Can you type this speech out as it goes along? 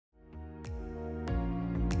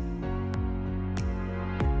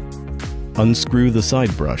Unscrew the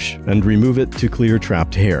side brush and remove it to clear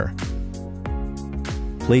trapped hair.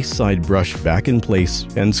 Place side brush back in place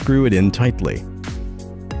and screw it in tightly.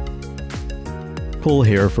 Pull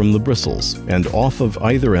hair from the bristles and off of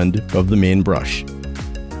either end of the main brush.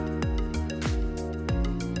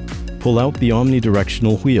 Pull out the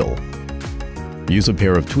omnidirectional wheel. Use a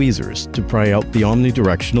pair of tweezers to pry out the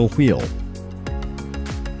omnidirectional wheel.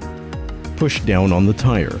 Push down on the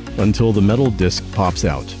tire until the metal disc pops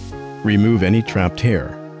out. Remove any trapped hair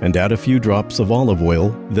and add a few drops of olive oil,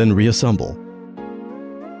 then reassemble.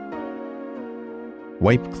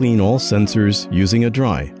 Wipe clean all sensors using a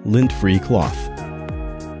dry, lint-free cloth.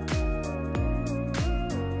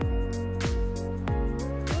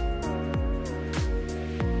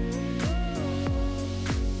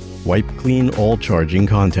 Wipe clean all charging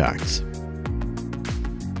contacts.